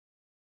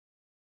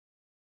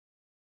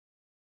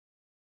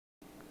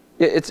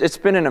It's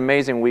been an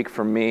amazing week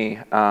for me.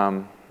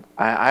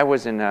 I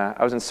was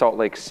in Salt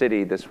Lake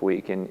City this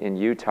week in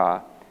Utah,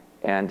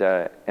 and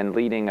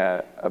leading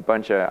a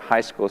bunch of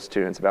high school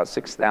students, about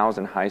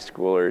 6,000 high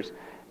schoolers,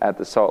 at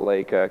the Salt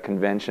Lake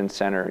Convention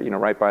Center,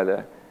 right by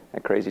that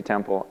crazy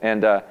temple.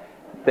 And I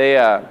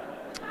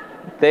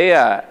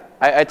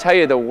tell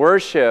you, the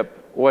worship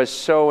was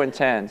so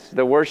intense.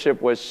 The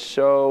worship was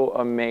so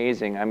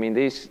amazing. I mean,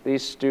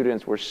 these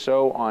students were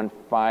so on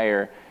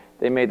fire.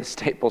 They made the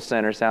Staples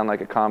Center sound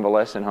like a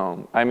convalescent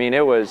home. I mean,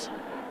 it was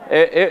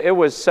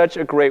such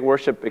a great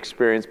worship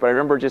experience. But I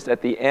remember just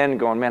at the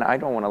end going, man, I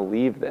don't want to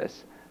leave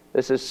this.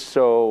 This is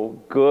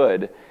so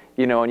good.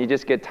 And you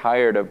just get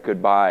tired of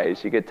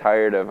goodbyes. You get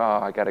tired of, oh,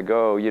 I got to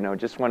go.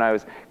 Just when I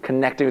was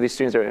connecting with these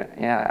students,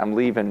 yeah, I'm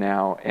leaving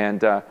now.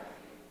 And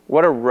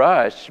what a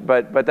rush.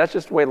 But that's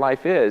just the way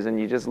life is. And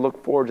you just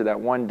look forward to that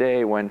one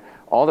day when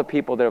all the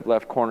people that have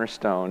left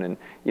Cornerstone and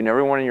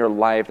everyone in your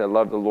life that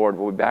loved the Lord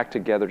will be back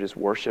together just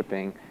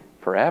worshiping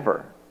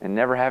forever and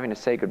never having to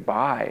say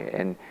goodbye.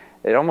 And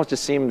it almost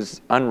just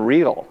seems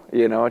unreal.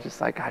 It's just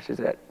like, gosh, is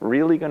that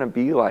really going to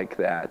be like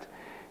that?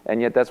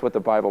 And yet that's what the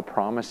Bible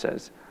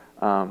promises.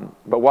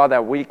 But while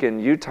that week in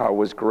Utah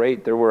was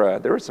great, there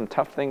were some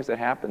tough things that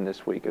happened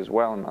this week as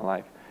well in my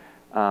life.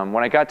 When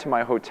I got to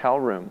my hotel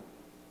room,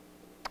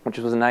 which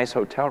was a nice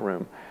hotel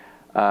room,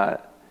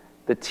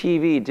 the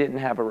TV didn't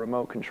have a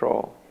remote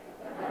control.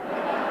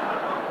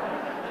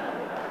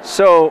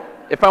 So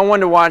if I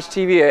wanted to watch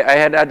TV, I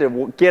had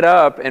to get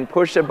up and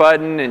push a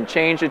button and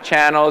change the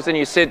channels, and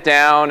you sit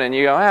down and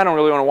you go, I don't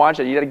really want to watch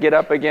it. You got to get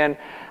up again.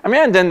 I mean, I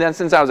hadn't done that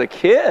since I was a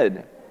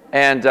kid.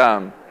 And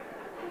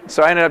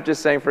so I ended up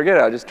just saying, forget it.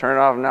 I'll just turn it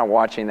off. I'm not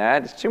watching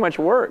that. It's too much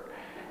work.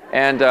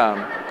 And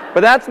but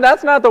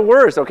that's not the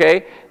worst,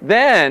 okay?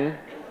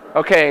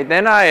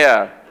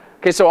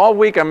 So all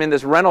week I'm in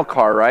this rental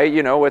car, right?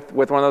 With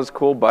one of those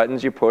cool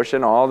buttons you push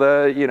and all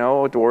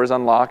the, doors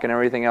unlock and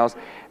everything else.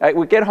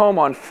 We get home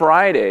on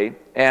Friday,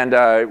 and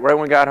right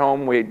when we got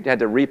home, we had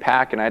to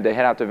repack, and I had to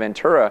head out to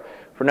Ventura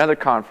for another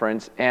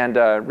conference, and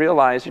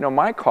realized,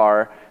 my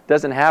car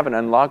doesn't have an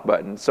unlock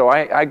button. So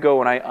I go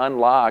and I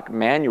unlock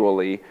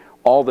manually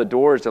all the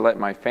doors to let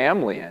my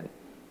family in.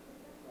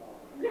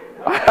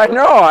 I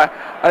know.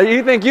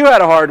 You think you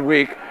had a hard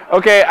week.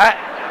 Okay,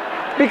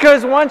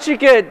 because once you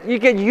get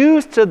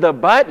used to the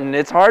button,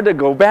 it's hard to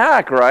go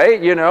back,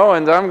 right? And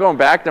I'm going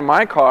back to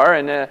my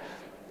car,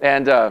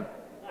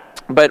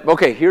 but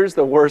okay, here's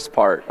the worst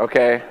part,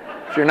 okay?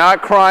 If you're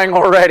not crying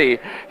already,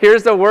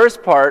 here's the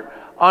worst part.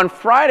 On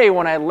Friday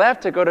when I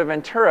left to go to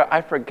Ventura,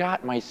 I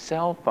forgot my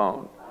cell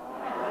phone.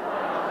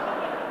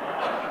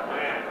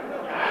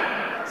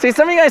 See,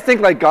 some of you guys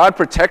think like God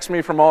protects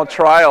me from all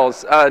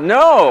trials.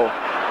 No.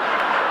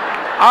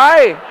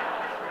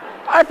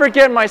 I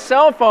forget my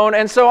cell phone,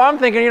 and so I'm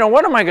thinking,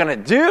 what am I going to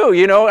do?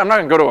 I'm not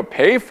going to go to a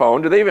pay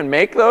phone. Do they even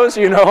make those,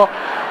 And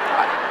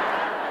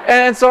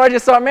so I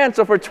just thought, man,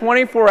 so for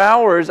 24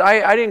 hours,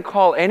 I didn't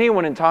call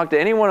anyone and talk to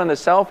anyone on the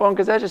cell phone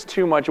because that's just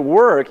too much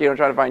work, trying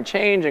to find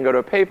change and go to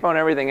a pay phone and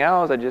everything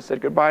else. I just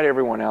said goodbye to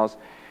everyone else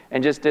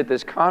and just did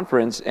this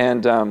conference,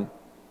 and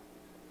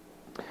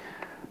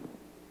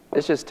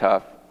it's just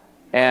tough.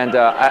 And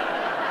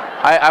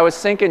I was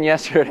thinking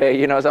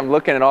yesterday, as I'm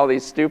looking at all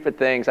these stupid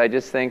things, I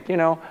just think,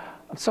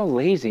 I'm so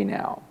lazy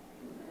now.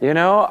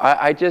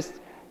 I just,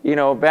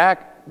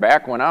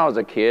 back when I was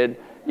a kid,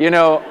 we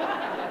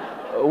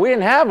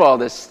didn't have all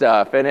this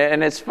stuff.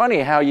 And it's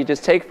funny how you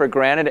just take for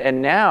granted.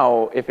 And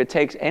now, if it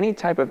takes any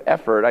type of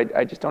effort,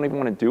 I just don't even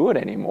want to do it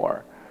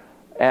anymore.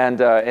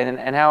 And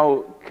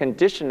how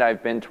conditioned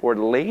I've been toward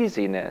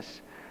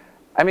laziness.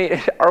 I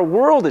mean, our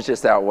world is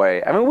just that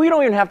way. I mean, we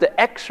don't even have to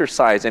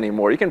exercise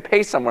anymore. You can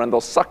pay someone and they'll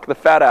suck the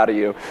fat out of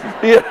you.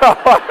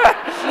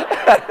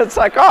 It's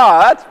like, oh,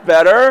 that's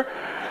better,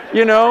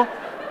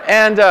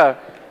 And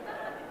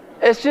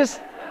it's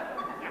just,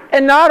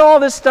 and not all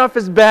this stuff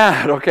is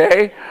bad,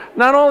 okay?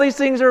 Not all these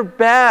things are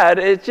bad.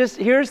 It's just,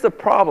 here's the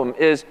problem,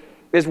 is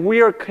we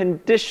are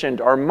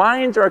conditioned, our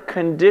minds are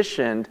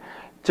conditioned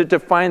to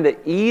find the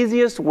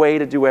easiest way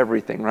to do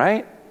everything,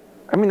 right?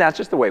 I mean, that's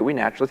just the way we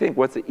naturally think.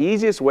 What's the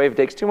easiest way? If it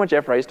takes too much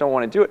effort, I just don't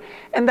want to do it.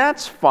 And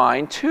that's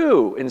fine,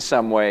 too, in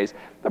some ways.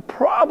 The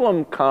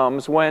problem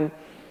comes when,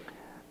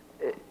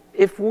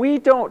 if we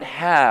don't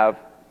have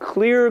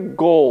clear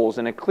goals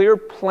and a clear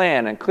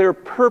plan and clear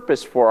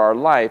purpose for our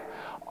life,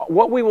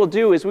 what we will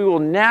do is we will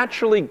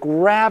naturally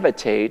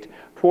gravitate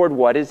toward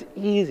what is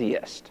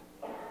easiest.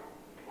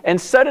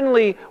 And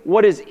suddenly,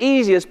 what is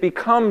easiest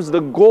becomes the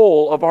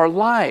goal of our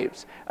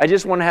lives. I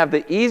just want to have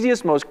the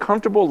easiest, most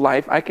comfortable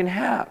life I can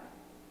have.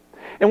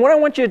 And what I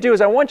want you to do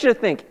is I want you to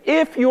think,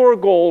 if your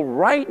goal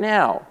right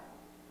now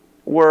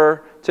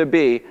were to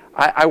be,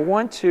 I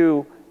want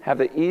to have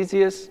the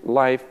easiest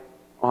life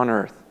on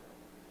earth.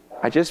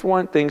 I just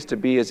want things to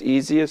be as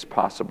easy as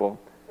possible.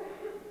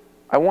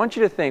 I want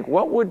you to think,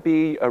 what would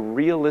be a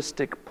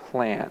realistic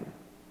plan?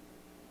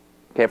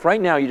 Okay, if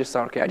right now you just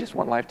thought, okay, I just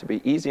want life to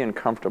be easy and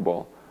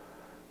comfortable,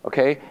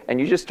 okay, and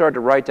you just start to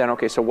write down,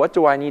 okay, so what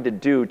do I need to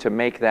do to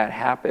make that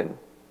happen?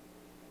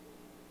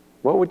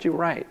 What would you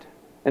write?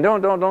 And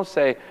don't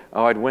say,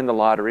 oh, I'd win the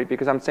lottery,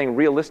 because I'm saying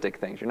realistic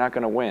things. You're not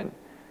going to win.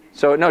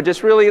 So no,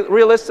 just really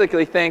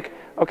realistically think,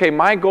 okay,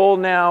 my goal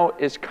now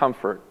is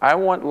comfort. I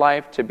want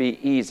life to be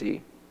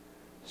easy.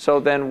 So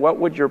then what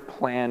would your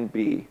plan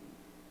be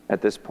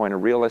at this point, a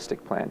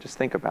realistic plan? Just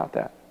think about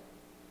that.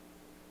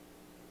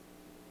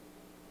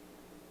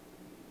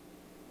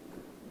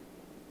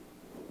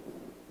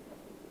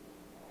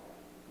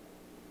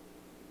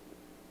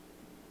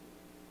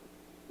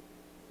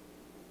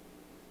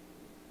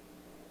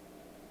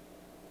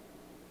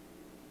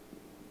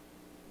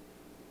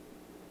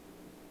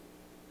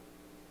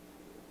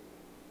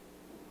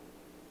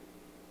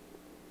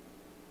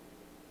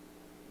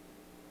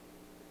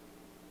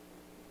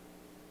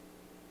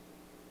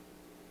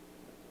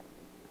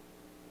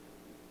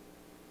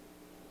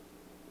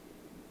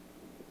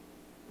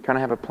 Kind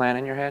of have a plan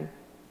in your head?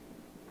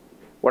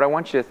 What I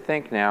want you to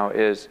think now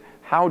is,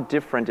 how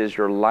different is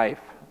your life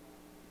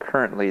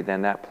currently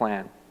than that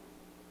plan?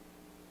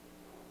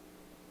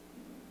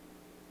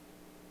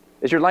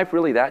 Is your life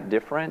really that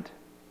different?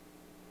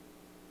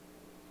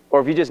 Or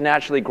have you just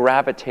naturally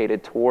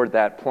gravitated toward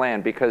that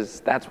plan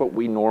because that's what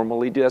we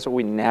normally do, that's what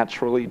we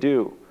naturally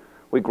do?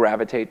 We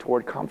gravitate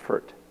toward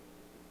comfort.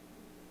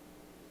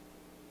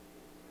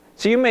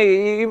 So you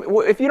may,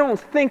 if you don't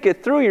think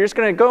it through, you're just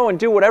going to go and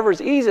do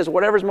whatever's easiest,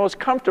 whatever's most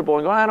comfortable,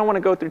 and go, I don't want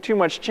to go through too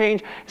much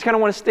change. I just kind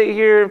of want to stay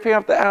here and pay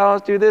off the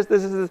house, do this.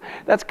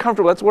 That's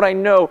comfortable. That's what I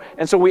know.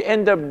 And so we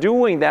end up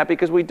doing that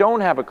because we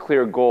don't have a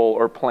clear goal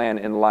or plan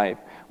in life.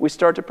 We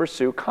start to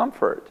pursue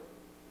comfort.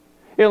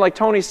 You know, like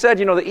Tony said,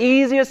 you know, the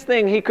easiest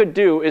thing he could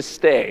do is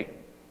stay.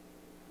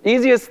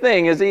 Easiest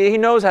thing is he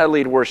knows how to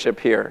lead worship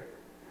here.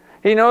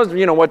 He knows,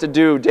 you know, what to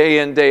do day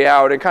in, day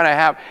out, and kind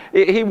of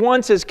he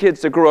wants his kids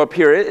to grow up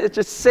here. It's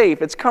just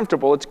safe, it's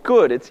comfortable, it's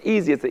good, it's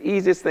easy, it's the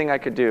easiest thing I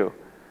could do.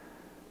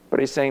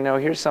 But he's saying, no,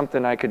 here's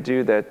something I could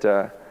do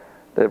that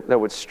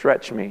would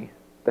stretch me,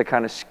 that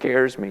kind of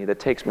scares me, that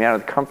takes me out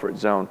of the comfort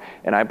zone,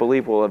 and I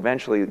believe will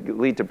eventually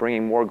lead to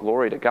bringing more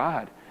glory to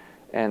God.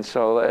 And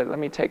so let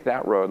me take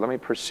that road, let me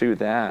pursue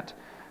that.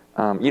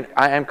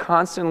 I am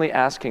constantly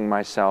asking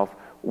myself,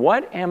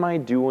 what am I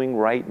doing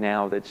right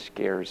now that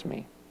scares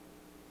me?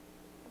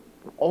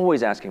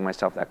 Always asking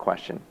myself that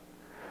question.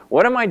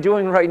 What am I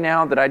doing right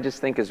now that I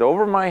just think is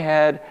over my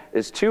head,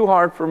 is too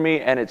hard for me,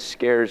 and it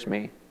scares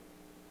me?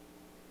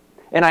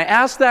 And I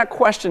ask that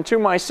question to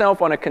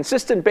myself on a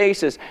consistent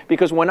basis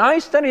because when I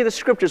study the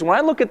Scriptures, when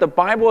I look at the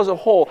Bible as a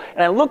whole,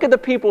 and I look at the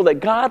people that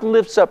God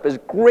lifts up as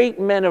great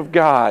men of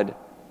God,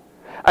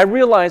 I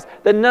realize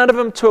that none of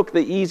them took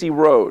the easy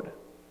road.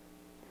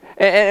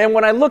 And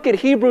when I look at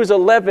Hebrews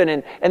 11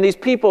 and these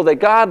people that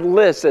God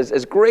lists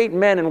as great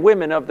men and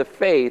women of the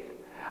faith,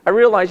 I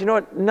realized, you know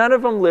what, none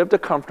of them lived a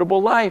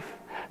comfortable life.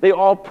 They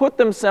all put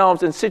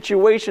themselves in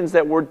situations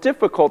that were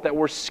difficult, that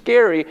were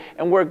scary,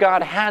 and where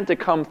God had to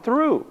come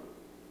through.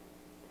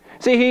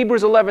 See,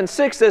 Hebrews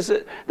 11:6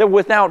 says that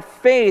without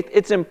faith,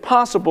 it's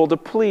impossible to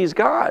please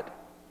God.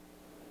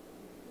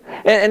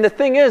 And the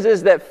thing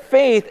is that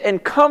faith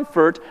and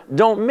comfort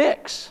don't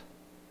mix.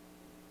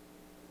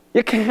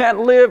 You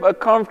can't live a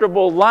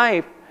comfortable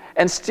life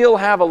and still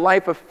have a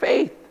life of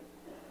faith.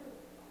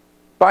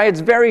 By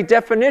its very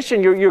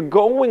definition, you're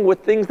going with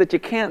things that you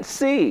can't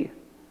see.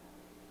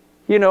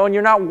 You know, and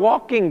you're not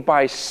walking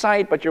by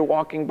sight, but you're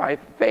walking by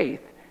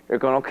faith. You're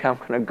going, okay, I'm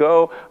going to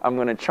go, I'm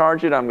going to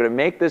charge it, I'm going to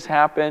make this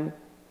happen.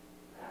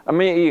 I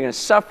mean, you're going to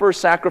suffer,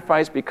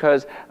 sacrifice,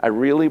 because I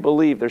really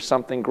believe there's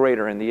something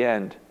greater in the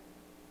end.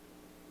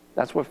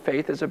 That's what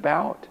faith is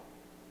about.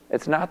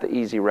 It's not the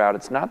easy route.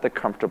 It's not the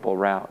comfortable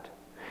route.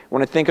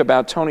 When I think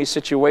about Tony's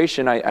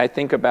situation, I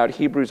think about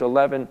Hebrews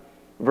 11,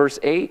 verse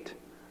 8.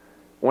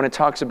 When it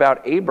talks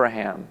about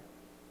Abraham.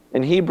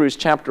 In Hebrews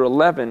chapter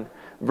 11,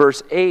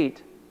 verse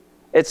 8,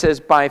 it says,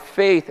 by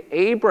faith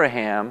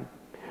Abraham,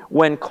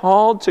 when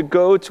called to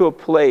go to a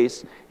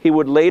place he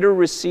would later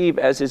receive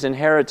as his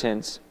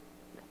inheritance,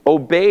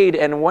 obeyed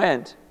and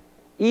went,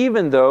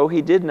 even though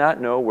he did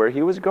not know where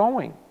he was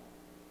going.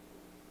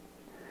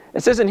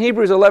 It says in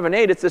Hebrews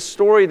 11:8, it's this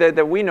story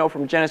that we know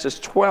from Genesis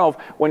 12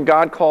 when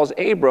God calls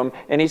Abram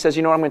and he says,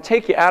 you know, I'm going to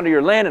take you out of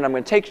your land and I'm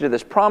going to take you to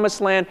this promised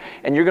land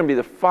and you're going to be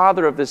the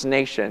father of this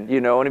nation, you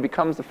know, and he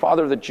becomes the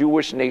father of the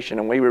Jewish nation,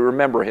 and we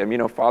remember him, you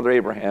know, Father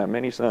Abraham,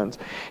 many sons,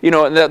 you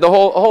know, and the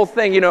whole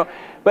thing, you know,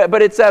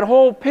 but it's that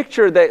whole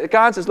picture that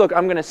God says, look,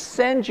 I'm going to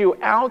send you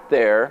out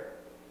there.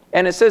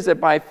 And it says that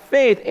by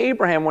faith,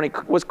 Abraham, when he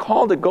was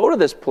called to go to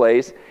this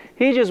place,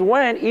 he just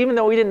went even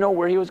though he didn't know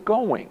where he was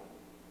going.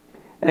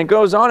 And it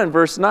goes on in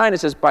verse 9, it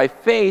says, by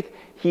faith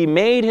he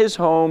made his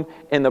home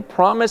in the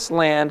promised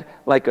land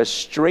like a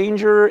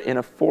stranger in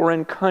a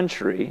foreign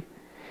country.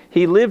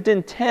 He lived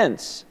in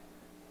tents,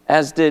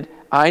 as did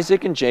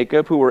Isaac and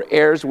Jacob, who were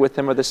heirs with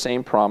him of the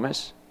same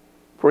promise.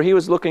 For he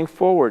was looking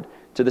forward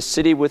to the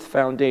city with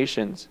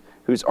foundations,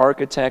 whose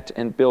architect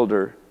and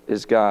builder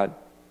is God.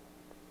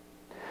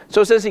 So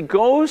it says he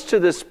goes to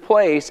this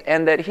place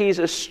and that he's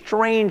a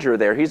stranger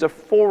there. He's a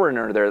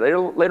foreigner there.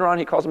 Later on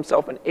he calls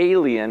himself an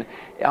alien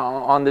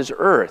on this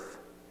earth.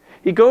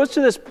 He goes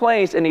to this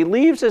place and he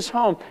leaves his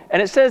home,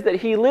 and it says that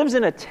he lives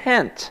in a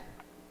tent.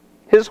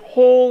 His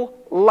whole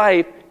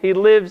life, he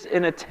lives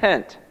in a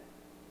tent.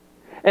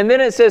 And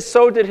then it says,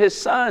 so did his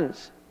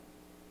sons.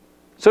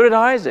 So did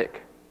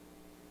Isaac.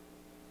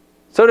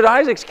 So did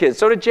Isaac's kids.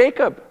 So did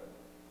Jacob.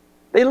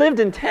 They lived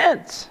in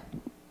tents.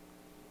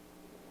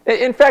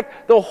 In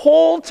fact, the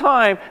whole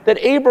time that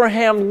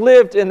Abraham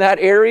lived in that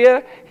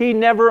area, he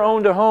never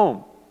owned a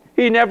home.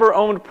 He never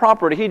owned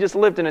property. He just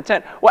lived in a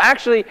tent. Well,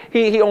 actually,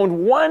 he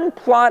owned one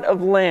plot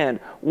of land,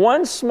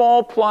 one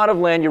small plot of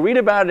land. You read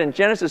about it in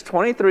Genesis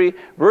 23,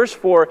 verse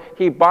 4.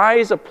 He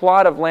buys a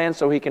plot of land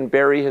so he can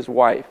bury his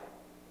wife.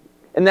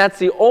 And that's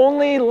the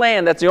only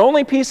land, that's the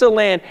only piece of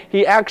land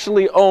he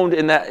actually owned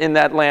in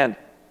that land.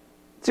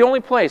 It's the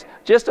only place,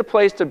 just a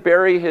place to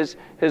bury his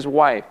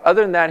wife.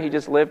 Other than that, he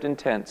just lived in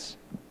tents.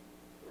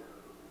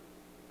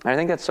 And I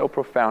think that's so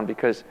profound,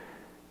 because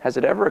has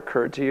it ever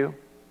occurred to you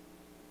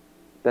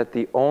that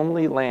the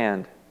only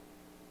land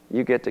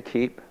you get to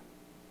keep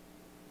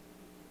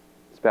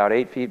is about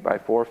 8 feet by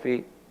 4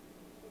 feet?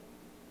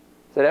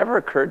 Has it ever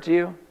occurred to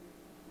you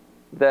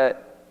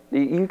that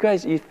you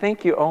guys, you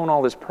think you own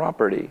all this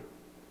property?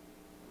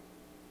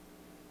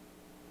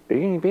 Are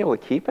you going to be able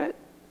to keep it?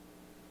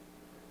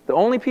 The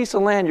only piece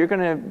of land you're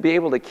going to be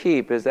able to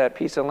keep is that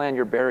piece of land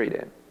you're buried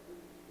in.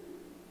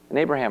 And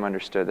Abraham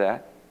understood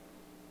that.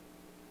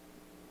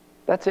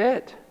 That's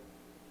it.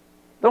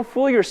 Don't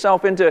fool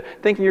yourself into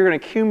thinking you're going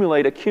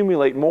to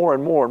accumulate more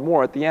and more and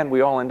more. At the end,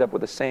 we all end up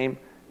with the same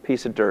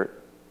piece of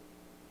dirt.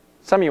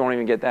 Some of you won't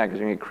even get that because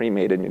you're going to get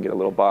cremated and you get a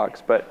little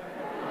box. But,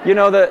 you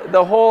know,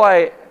 the whole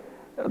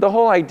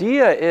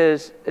idea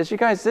is you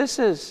guys, this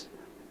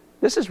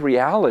is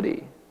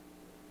reality.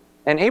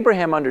 And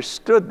Abraham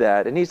understood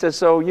that, and he says,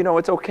 so, you know,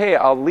 it's okay,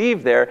 I'll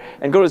leave there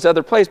and go to this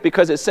other place,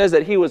 because it says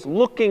that he was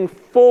looking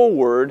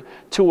forward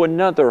to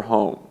another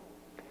home.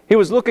 He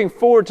was looking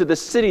forward to the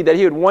city that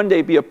he would one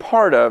day be a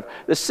part of,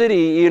 the city,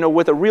 you know,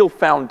 with a real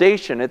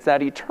foundation. It's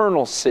that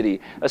eternal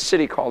city, a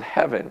city called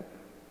heaven.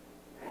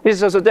 He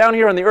says, so down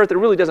here on the earth, it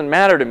really doesn't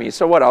matter to me,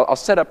 so what, I'll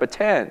set up a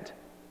tent.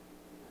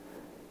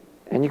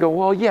 And you go,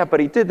 well, yeah, but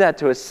he did that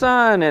to his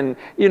son and,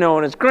 you know,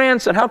 and his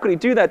grandson. How could he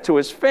do that to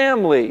his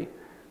family?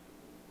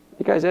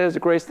 You guys, that is the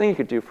greatest thing he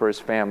could do for his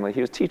family.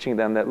 He was teaching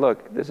them that,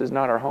 look, this is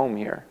not our home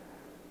here.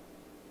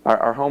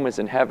 Our home is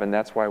in heaven.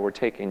 That's why we're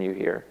taking you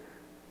here.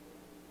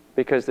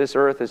 Because this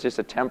earth is just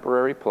a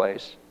temporary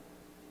place,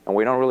 and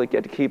we don't really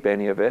get to keep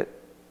any of it.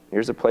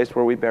 Here's a place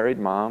where we buried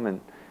Mom,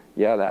 and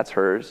yeah, that's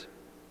hers,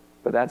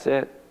 but that's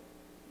it.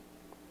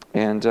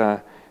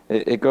 And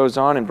it goes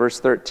on in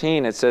verse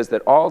 13. It says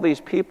that all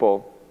these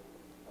people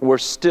were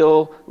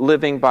still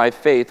living by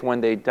faith when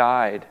they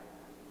died.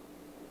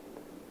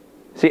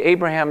 See,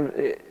 Abraham,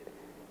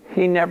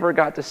 he never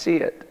got to see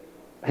it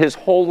his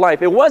whole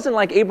life. It wasn't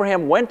like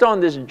Abraham went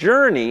on this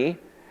journey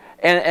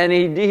and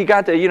he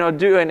got to, you know,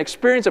 do and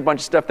experience a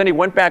bunch of stuff. Then he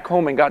went back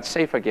home and got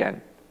safe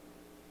again.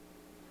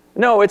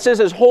 No, it says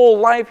his whole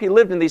life he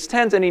lived in these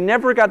tents and he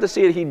never got to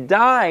see it. He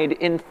died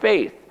in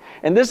faith.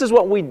 And this is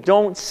what we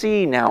don't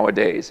see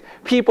nowadays.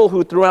 People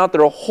who throughout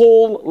their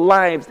whole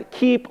lives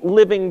keep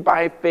living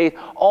by faith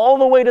all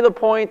the way to the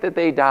point that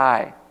they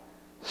die,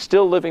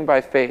 still living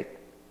by faith.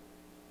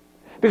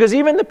 Because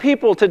even the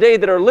people today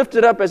that are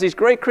lifted up as these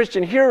great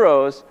Christian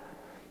heroes,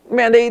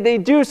 man, they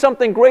do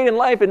something great in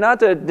life, and not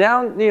to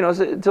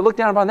to look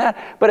down upon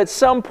that. But at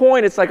some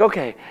point, it's like,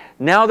 okay,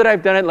 now that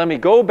I've done it, let me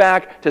go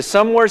back to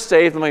somewhere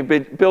safe. Let me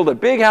build a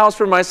big house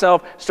for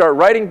myself, start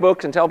writing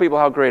books, and tell people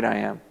how great I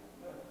am.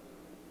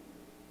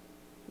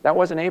 That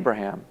wasn't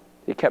Abraham.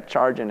 He kept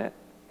charging it.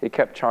 He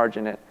kept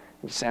charging it.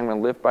 He's saying, I'm going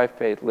to live by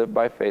faith, live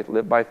by faith,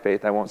 live by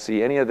faith. I won't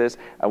see any of this.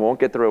 I won't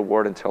get the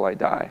reward until I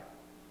die.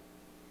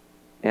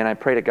 And I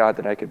pray to God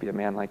that I could be a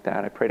man like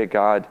that. I pray to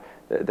God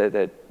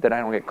that I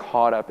don't get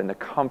caught up in the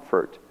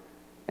comfort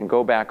and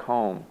go back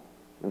home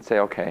and say,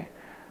 okay,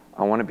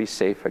 I want to be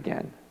safe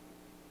again.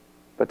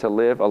 But to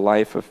live a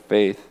life of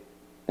faith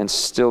and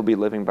still be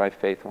living by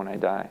faith when I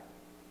die.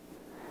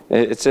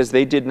 It says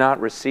they did not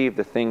receive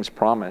the things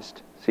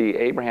promised. See,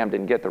 Abraham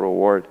didn't get the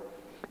reward.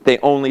 They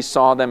only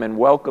saw them and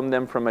welcomed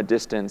them from a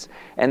distance.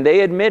 And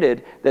they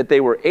admitted that they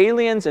were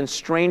aliens and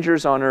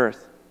strangers on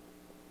earth.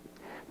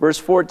 Verse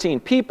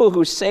 14, people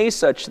who say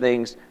such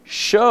things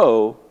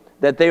show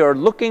that they are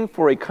looking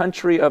for a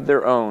country of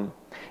their own.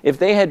 If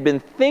they had been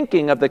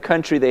thinking of the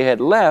country they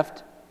had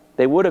left,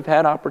 they would have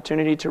had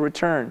opportunity to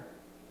return.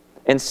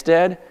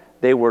 Instead,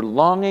 they were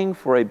longing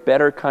for a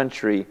better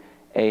country,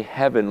 a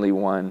heavenly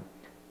one.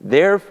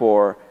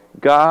 Therefore,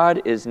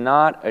 God is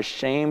not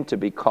ashamed to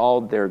be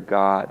called their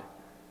God,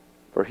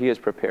 for he has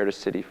prepared a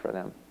city for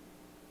them.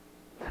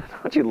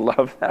 Don't you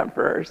love that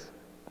verse?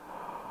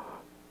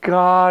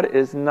 God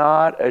is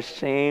not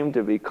ashamed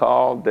to be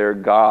called their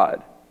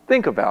God.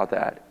 Think about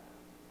that.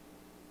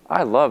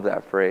 I love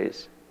that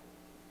phrase.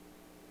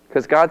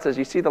 Because God says,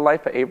 you see the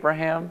life of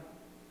Abraham?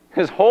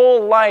 His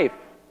whole life,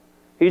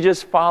 he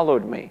just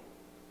followed me.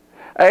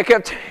 I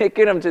kept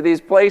taking him to these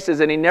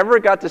places, and he never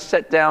got to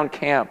set down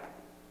camp.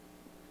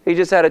 He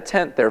just had a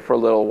tent there for a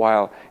little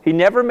while. He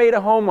never made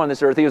a home on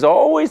this earth. He was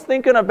always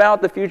thinking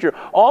about the future,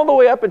 all the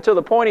way up until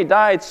the point he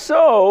died.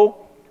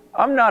 So,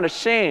 I'm not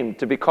ashamed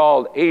to be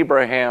called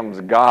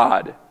Abraham's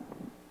God.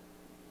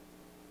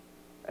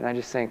 And I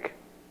just think,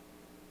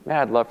 man,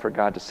 I'd love for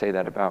God to say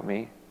that about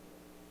me.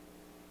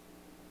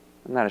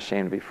 I'm not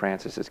ashamed to be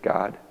Francis's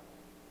God.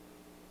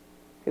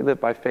 He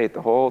lived by faith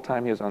the whole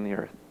time he was on the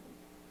earth.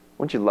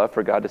 Wouldn't you love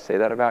for God to say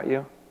that about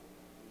you?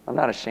 I'm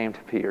not ashamed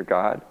to be your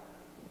God.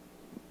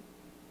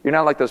 You're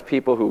not like those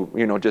people who,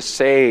 just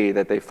say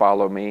that they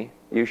follow me.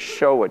 You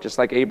show it. Just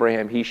like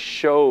Abraham, he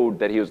showed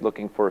that he was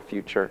looking for a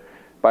future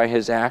by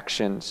his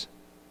actions.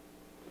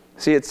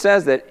 See, it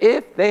says that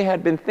if they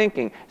had been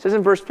thinking, it says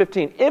in verse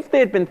 15, if they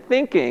had been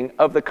thinking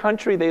of the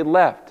country they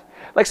left.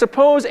 Like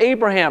suppose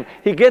Abraham,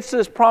 he gets to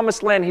this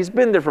promised land, he's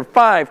been there for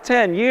 5,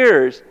 10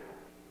 years,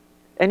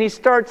 and he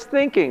starts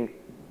thinking,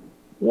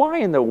 why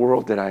in the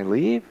world did I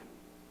leave?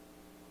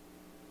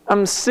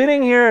 I'm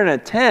sitting here in a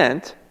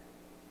tent,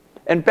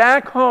 and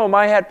back home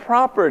I had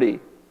property.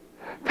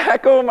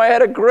 Back home I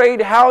had a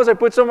great house. I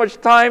put so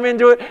much time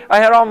into it. I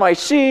had all my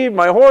sheep,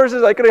 my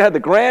horses. I could have had the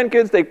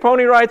grandkids take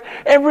pony rides.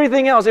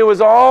 Everything else. It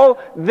was all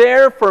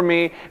there for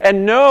me.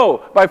 And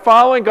no, by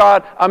following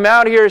God, I'm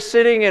out here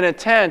sitting in a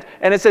tent.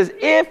 And it says,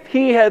 if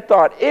he had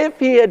thought, if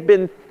he had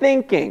been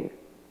thinking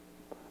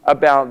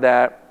about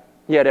that,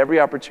 he had every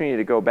opportunity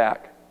to go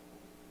back.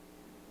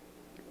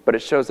 But it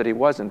shows that he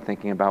wasn't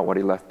thinking about what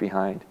he left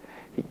behind.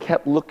 He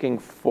kept looking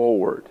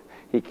forward.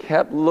 He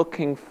kept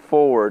looking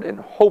forward and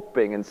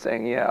hoping and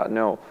saying, yeah,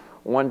 no,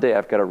 one day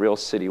I've got a real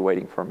city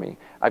waiting for me.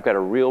 I've got a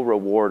real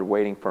reward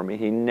waiting for me.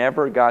 He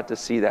never got to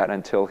see that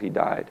until he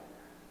died.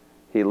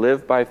 He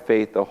lived by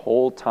faith the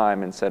whole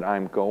time and said,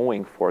 I'm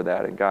going for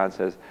that. And God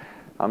says,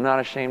 I'm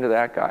not ashamed of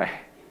that guy.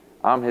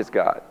 I'm his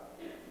God.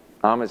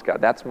 I'm his God.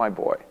 That's my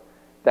boy.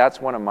 That's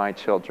one of my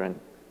children.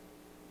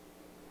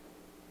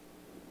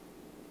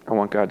 I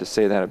want God to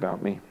say that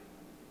about me.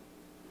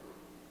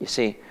 You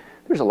see,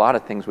 there's a lot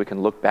of things we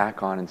can look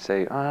back on and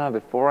say,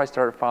 before I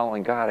started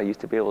following God, I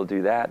used to be able to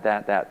do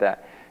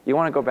that. You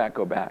want to go back,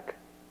 go back.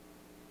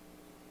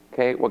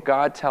 Okay, what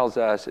God tells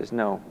us is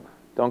no,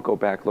 don't go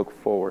back, look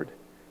forward.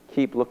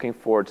 Keep looking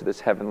forward to this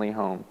heavenly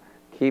home.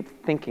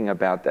 Keep thinking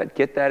about that.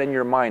 Get that in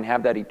your mind.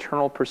 Have that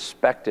eternal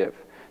perspective.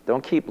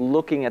 Don't keep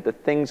looking at the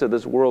things of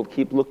this world.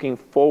 Keep looking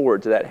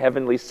forward to that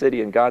heavenly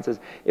city. And God says,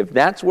 if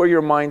that's where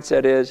your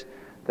mindset is,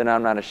 then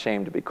I'm not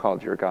ashamed to be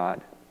called your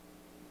God.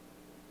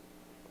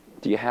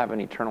 Do you have an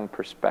eternal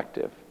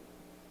perspective?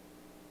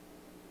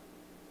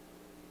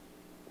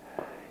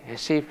 You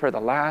see, for the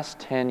last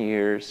 10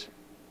 years,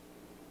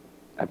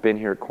 I've been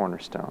here at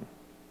Cornerstone.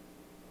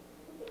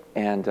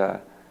 And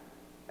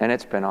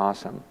it's been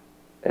awesome.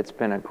 It's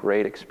been a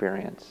great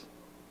experience.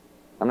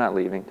 I'm not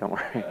leaving, don't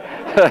worry.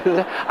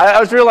 I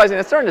was realizing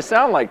it's starting to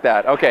sound like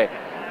that. Okay,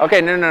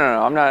 no,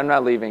 I'm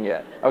not leaving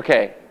yet.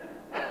 Okay.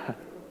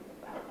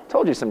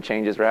 Told you some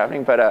changes were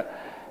happening, but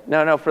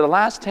no, for the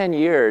last 10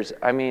 years,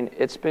 I mean,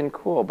 it's been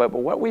cool. But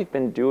what we've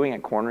been doing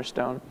at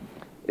Cornerstone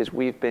is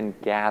we've been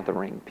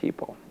gathering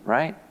people,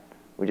 right?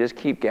 We just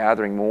keep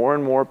gathering more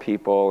and more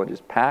people and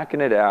just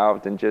packing it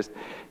out and just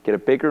get a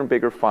bigger and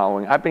bigger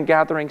following. I've been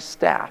gathering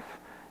staff,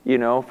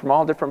 from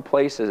all different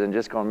places and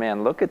just going,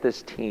 man, look at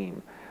this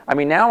team. I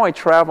mean, now I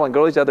travel and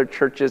go to these other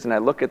churches and I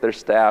look at their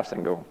staffs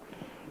and go,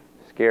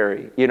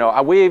 scary.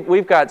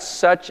 We've got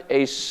such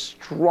a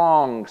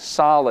strong,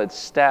 solid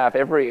staff.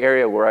 Every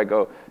area where I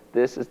go,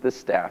 this is the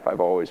staff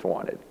I've always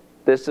wanted.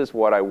 This is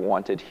what I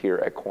wanted here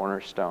at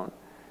Cornerstone.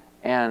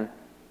 And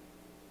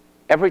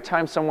every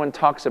time someone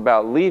talks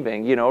about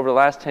leaving, over the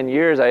last 10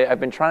 years, I've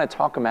been trying to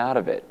talk them out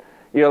of it.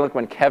 Like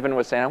when Kevin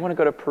was saying, I want to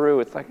go to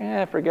Peru. It's like,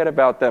 forget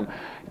about them.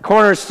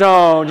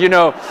 Cornerstone,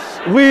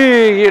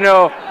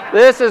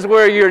 this is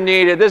where you're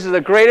needed. This is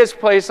the greatest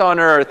place on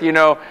earth,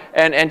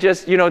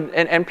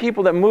 and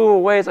people that move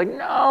away, it's like,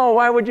 no,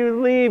 why would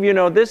you leave?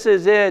 This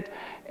is it.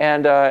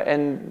 And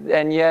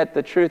yet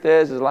the truth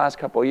is the last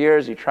couple of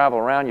years, you travel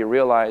around, you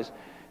realize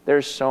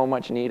there's so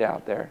much need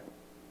out there.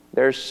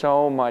 There's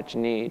so much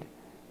need.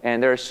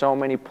 And there are so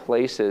many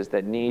places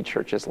that need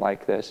churches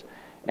like this.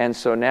 And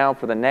so now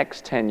for the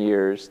next 10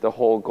 years, the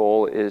whole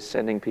goal is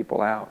sending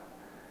people out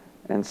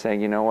and saying,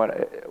 you know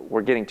what,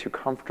 we're getting too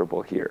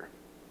comfortable here.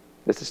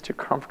 This is too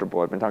comfortable.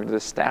 I've been talking to the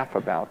staff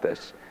about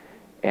this.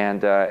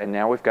 And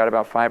now we've got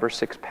about 5 or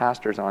 6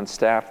 pastors on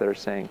staff that are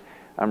saying,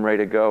 I'm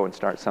ready to go and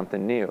start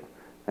something new.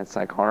 And it's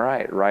like, all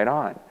right, right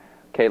on.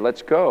 Okay,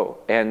 let's go.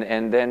 And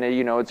then,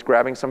 it's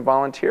grabbing some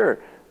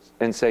volunteer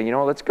and saying,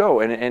 let's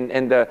go.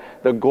 And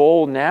the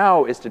goal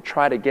now is to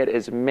try to get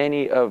as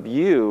many of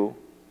you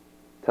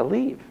to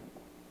leave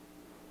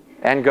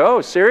and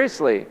go,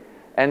 seriously,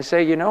 and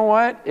say, you know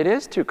what, it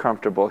is too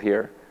comfortable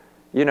here.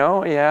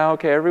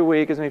 Every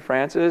week is me,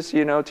 Francis,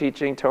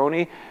 teaching,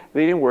 Tony,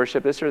 leading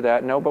worship, this or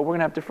that. No, but we're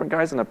going to have different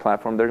guys on the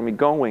platform. They're going to be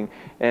going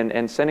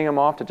and sending them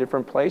off to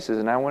different places.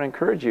 And I want to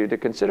encourage you to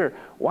consider,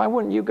 why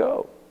wouldn't you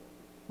go?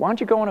 Why don't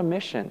you go on a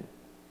mission?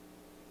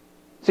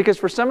 See, because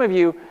for some of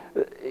you,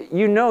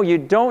 you know you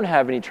don't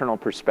have an eternal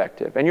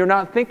perspective, and you're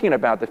not thinking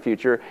about the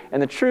future,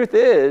 and the truth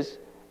is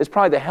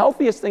probably the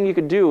healthiest thing you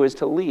could do is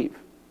to leave.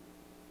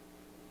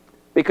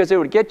 Because it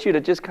would get you to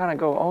just kind of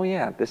go, oh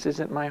yeah, this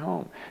isn't my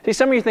home. See,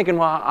 some of you are thinking,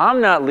 well,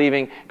 I'm not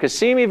leaving because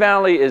Simi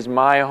Valley is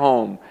my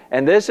home,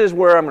 and this is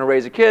where I'm going to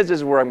raise the kids, this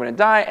is where I'm going to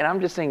die, and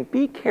I'm just saying,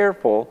 be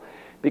careful,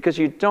 because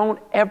you don't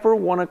ever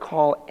want to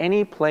call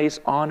any place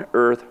on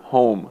earth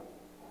home.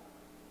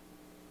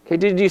 Okay,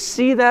 did you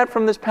see that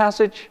from this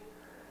passage?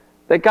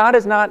 That God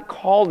has not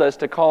called us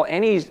to call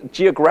any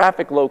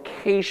geographic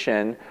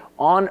location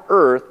on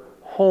earth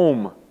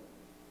home.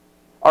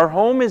 Our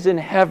home is in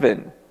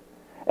heaven.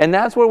 And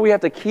that's where we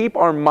have to keep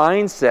our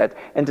mindset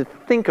and to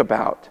think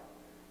about.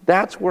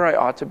 That's where I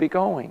ought to be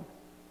going.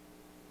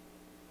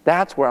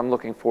 That's where I'm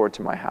looking forward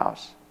to my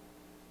house.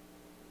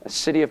 A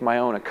city of my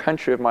own, a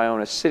country of my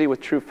own, a city with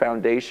true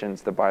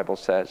foundations, the Bible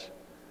says.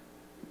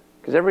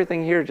 Because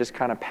everything here just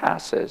kind of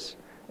passes.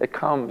 It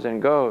comes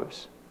and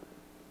goes.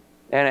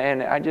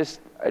 And I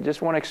just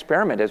want to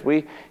experiment. As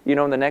we,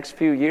 in the next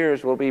few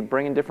years, we'll be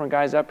bringing different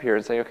guys up here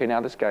and say, okay, now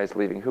this guy's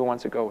leaving. Who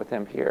wants to go with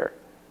him here?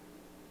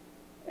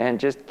 And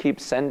just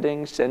keep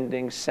sending.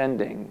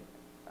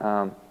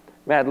 Man,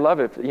 I'd love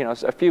it.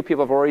 A few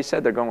people have already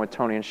said they're going with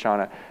Tony and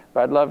Shauna.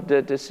 But I'd love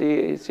to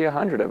see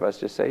 100 of us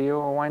just say,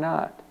 why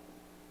not?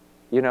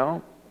 We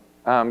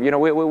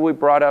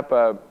brought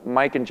up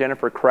Mike and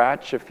Jennifer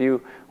Cratch a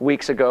few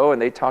weeks ago,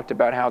 and they talked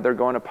about how they're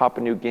going to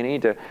Papua New Guinea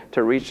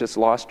to reach this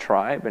lost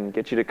tribe and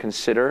get you to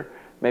consider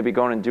maybe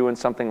going and doing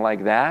something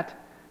like that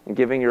and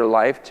giving your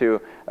life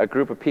to a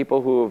group of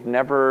people who have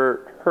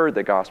never heard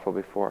the gospel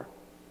before.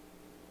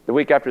 The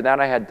week after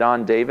that, I had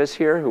Don Davis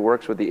here, who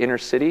works with the inner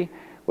city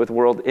with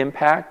World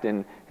Impact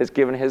and has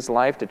given his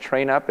life to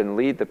train up and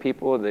lead the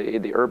people of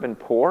the urban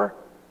poor.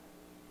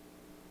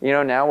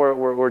 Now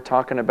we're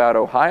talking about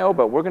Ohio,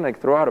 but we're going to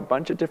throw out a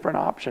bunch of different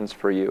options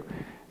for you.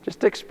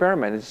 Just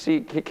experiment and see,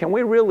 can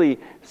we really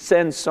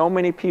send so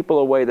many people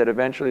away that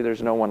eventually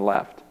there's no one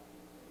left?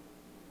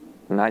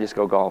 And I just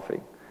go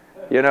golfing.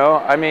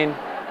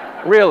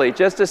 Really,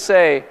 just to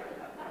say,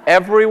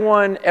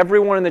 everyone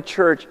in the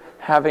church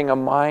having a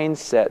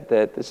mindset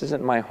that this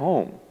isn't my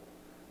home.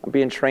 I'm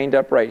being trained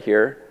up right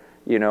here.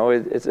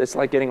 It's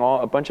like getting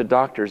a bunch of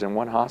doctors in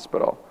one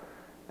hospital.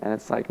 And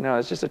it's like, no,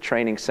 it's just a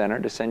training center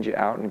to send you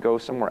out and go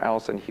somewhere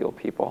else and heal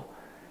people.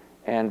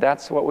 And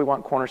that's what we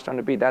want Cornerstone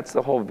to be. That's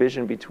the whole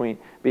vision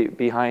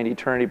behind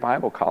Eternity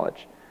Bible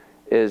College,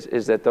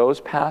 is that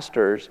those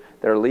pastors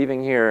that are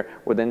leaving here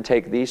would then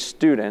take these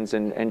students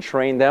and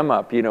train them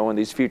up, in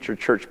these future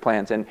church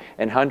plants, and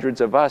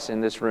hundreds of us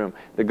in this room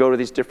that go to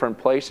these different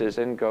places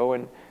and go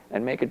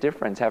and make a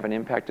difference, have an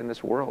impact in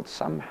this world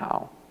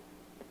somehow.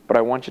 But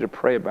I want you to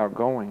pray about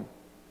going.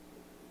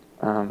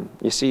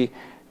 You see,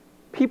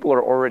 people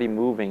are already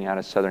moving out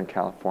of Southern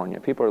California.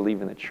 People are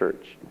leaving the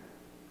church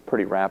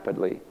pretty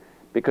rapidly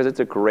because it's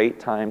a great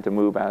time to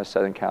move out of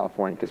Southern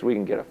California because we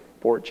can get a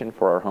fortune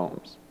for our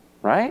homes,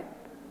 right?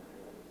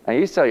 Now,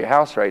 you sell your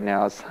house right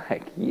now, it's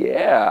like,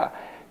 yeah.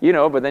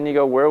 But then you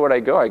go, where would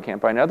I go? I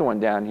can't buy another one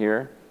down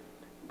here.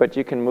 But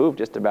you can move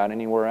just about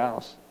anywhere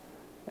else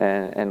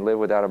and live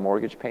without a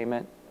mortgage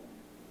payment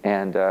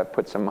and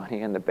put some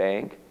money in the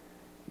bank.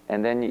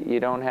 And then you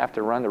don't have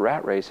to run the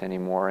rat race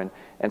anymore.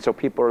 And so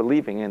people are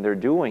leaving, and they're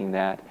doing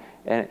that.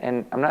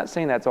 And I'm not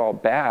saying that's all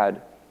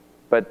bad,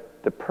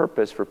 but the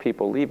purpose for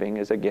people leaving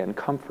is, again,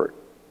 comfort,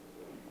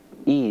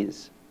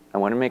 ease. I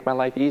want to make my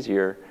life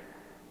easier.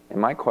 And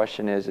my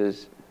question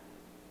is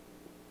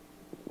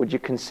would you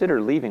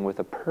consider leaving with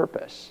a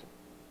purpose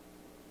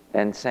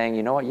and saying,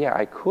 you know what, yeah,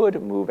 I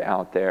could move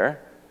out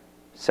there,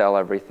 sell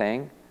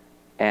everything,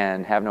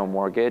 and have no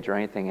mortgage or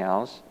anything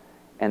else,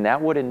 and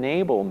that would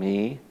enable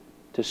me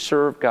to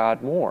serve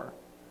God more.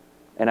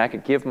 And I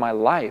could give my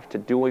life to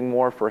doing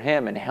more for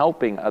Him and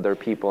helping other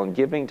people and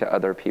giving to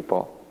other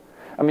people.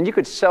 I mean, you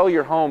could sell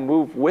your home,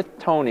 move with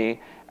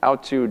Tony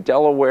out to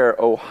Delaware,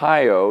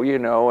 Ohio,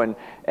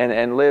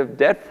 and live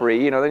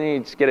debt-free. Then you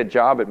just get a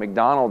job at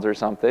McDonald's or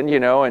something,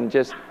 and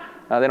just,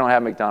 they don't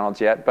have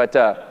McDonald's yet, but,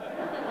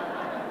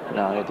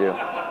 no, they do.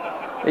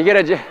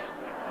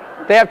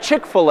 They have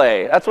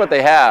Chick-fil-A. That's what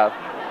they have.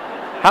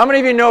 How many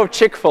of you know of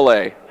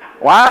Chick-fil-A?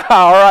 Wow,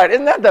 all right.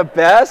 Isn't that the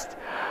best?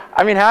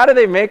 I mean, how do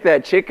they make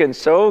that chicken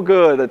so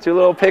good? The 2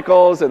 little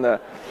pickles and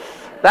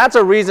that's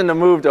a reason to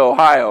move to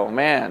Ohio,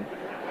 man.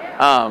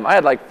 I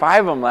had like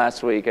 5 of them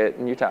last week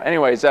in Utah.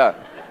 Anyways, kind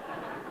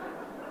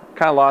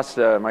of lost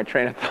my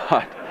train of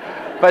thought.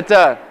 But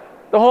the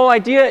whole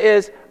idea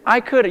is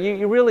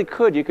you really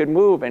could. You could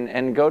move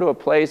and go to a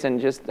place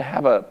and just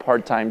have a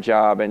part-time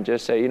job and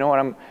just say, you know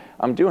what,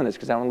 I'm doing this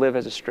because I want to live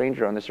as a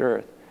stranger on this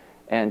earth.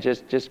 And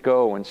just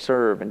go and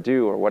serve and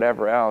do or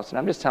whatever else. And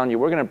I'm just telling you,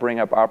 we're going to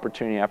bring up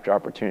opportunity after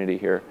opportunity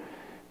here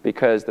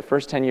because the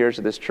first 10 years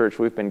of this church,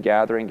 we've been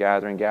gathering,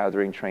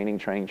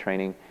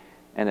 training.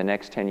 And the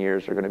next 10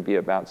 years are going to be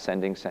about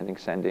sending,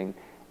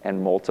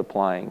 and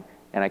multiplying.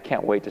 And I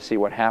can't wait to see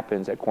what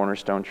happens at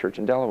Cornerstone Church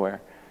in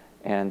Delaware.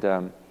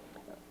 And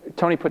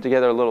Tony put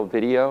together a little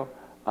video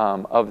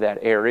of that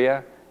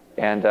area.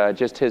 and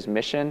just his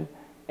mission.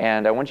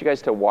 And I want you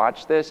guys to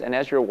watch this, and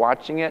as you're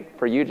watching it,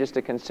 for you just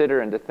to consider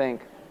and to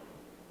think,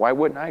 why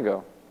wouldn't I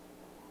go?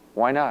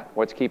 Why not?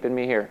 What's keeping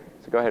me here?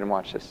 So go ahead and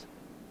watch this.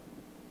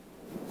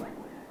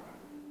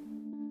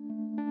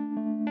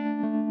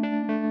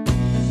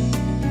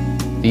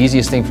 The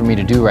easiest thing for me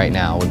to do right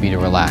now would be to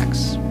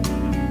relax,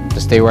 to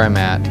stay where I'm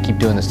at, to keep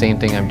doing the same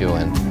thing I'm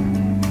doing.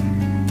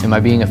 Am I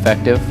being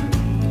effective?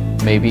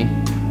 Maybe.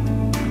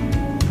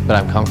 But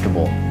I'm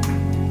comfortable.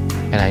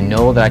 And I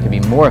know that I can be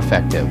more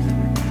effective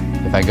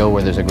if I go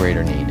where there's a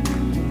greater need.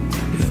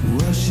 Let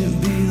worship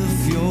be the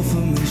fuel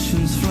for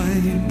missions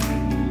flame.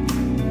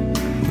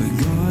 We're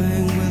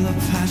going with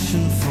a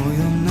passion for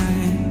your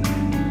name.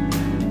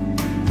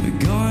 We're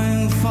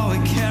going for we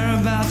care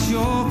about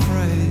your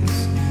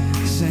praise.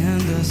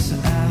 Send us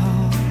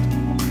out.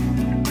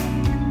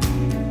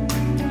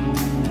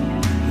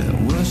 Let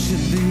worship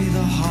be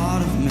the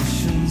heart of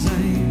missions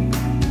aim.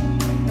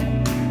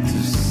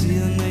 To see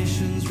the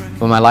nations.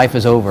 When my life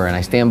is over and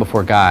I stand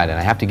before God and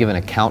I have to give an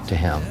account to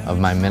Him of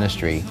my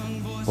ministry,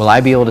 will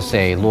I be able to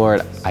say,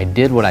 Lord, I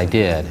did what I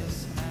did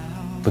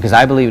because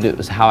I believed it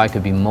was how I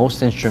could be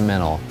most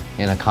instrumental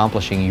in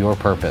accomplishing your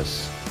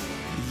purpose?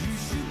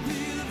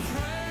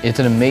 It's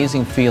an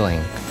amazing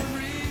feeling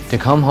to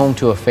come home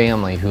to a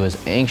family who is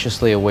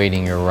anxiously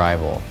awaiting your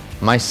arrival.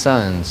 My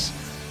sons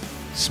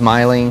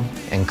smiling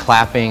and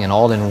clapping and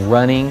Alden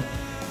running,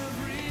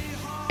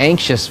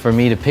 anxious for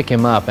me to pick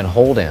him up and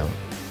hold him.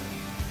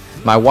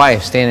 My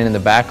wife standing in the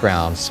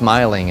background,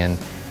 smiling and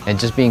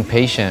just being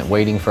patient,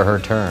 waiting for her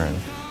turn.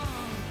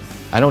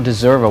 I don't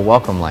deserve a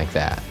welcome like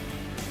that,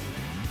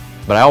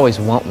 but I always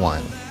want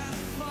one.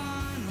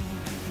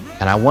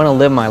 And I want to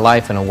live my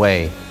life in a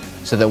way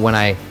so that when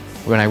I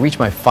reach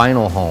my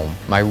final home,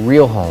 my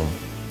real home,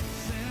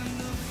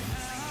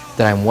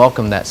 that I'm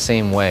welcomed that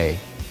same way.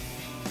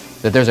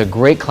 That there's a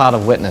great cloud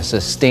of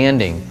witnesses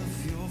standing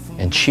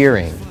and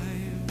cheering.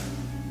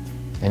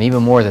 And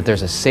even more, that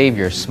there's a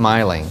Savior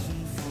smiling,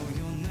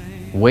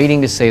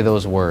 waiting to say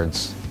those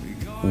words,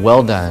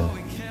 well done,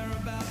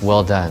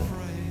 well done.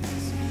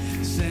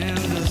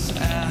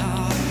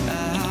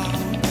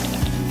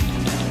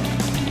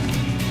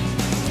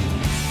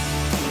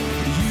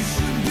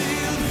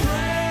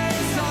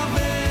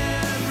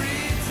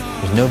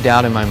 There's no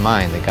doubt in my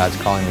mind that God's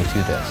calling me to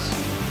this,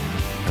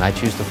 and I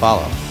choose to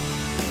follow.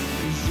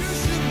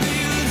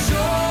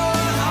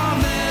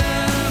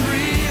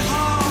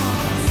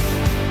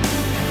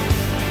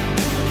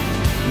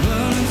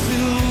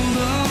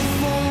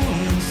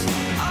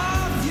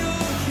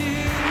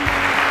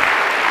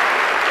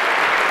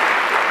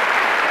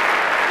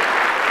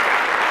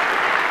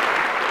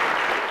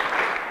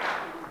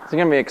 It's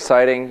going to be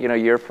exciting, a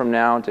year from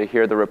now to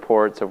hear the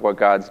reports of what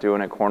God's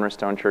doing at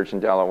Cornerstone Church in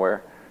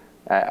Delaware.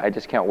 I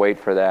just can't wait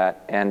for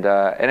that. And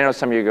I know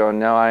some of you go,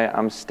 no,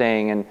 I'm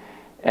staying.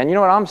 And you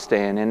know what? I'm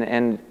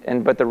staying.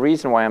 But the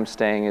reason why I'm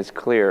staying is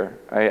clear.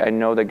 I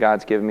know that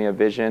God's given me a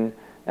vision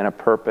and a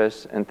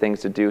purpose and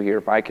things to do here.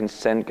 If I can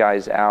send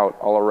guys out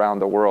all around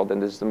the world, then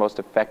this is the most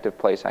effective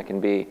place I can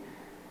be.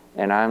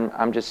 And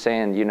I'm just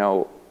saying,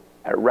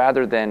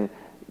 rather than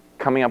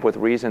coming up with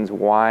reasons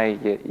why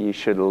you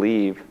should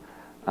leave,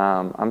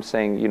 I'm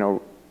saying,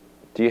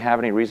 do you have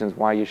any reasons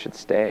why you should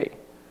stay?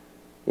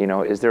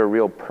 Is there a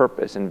real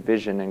purpose and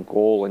vision and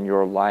goal in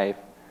your life?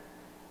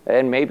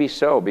 And maybe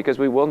so, because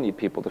we will need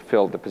people to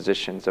fill the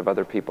positions of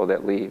other people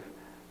that leave.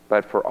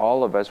 But for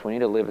all of us, we need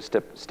to live a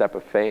step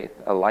of faith,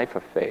 a life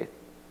of faith,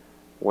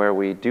 where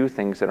we do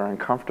things that are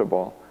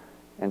uncomfortable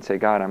and say,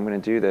 God, I'm going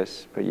to do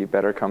this, but you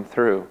better come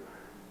through.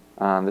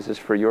 This is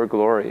for your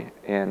glory,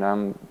 and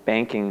I'm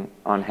banking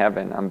on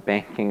heaven. I'm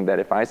banking that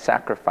if I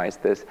sacrifice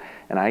this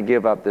and I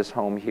give up this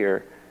home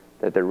here,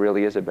 that there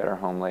really is a better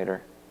home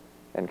later.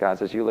 And God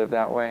says, you live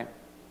that way,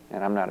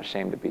 and I'm not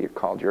ashamed to be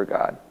called your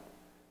God.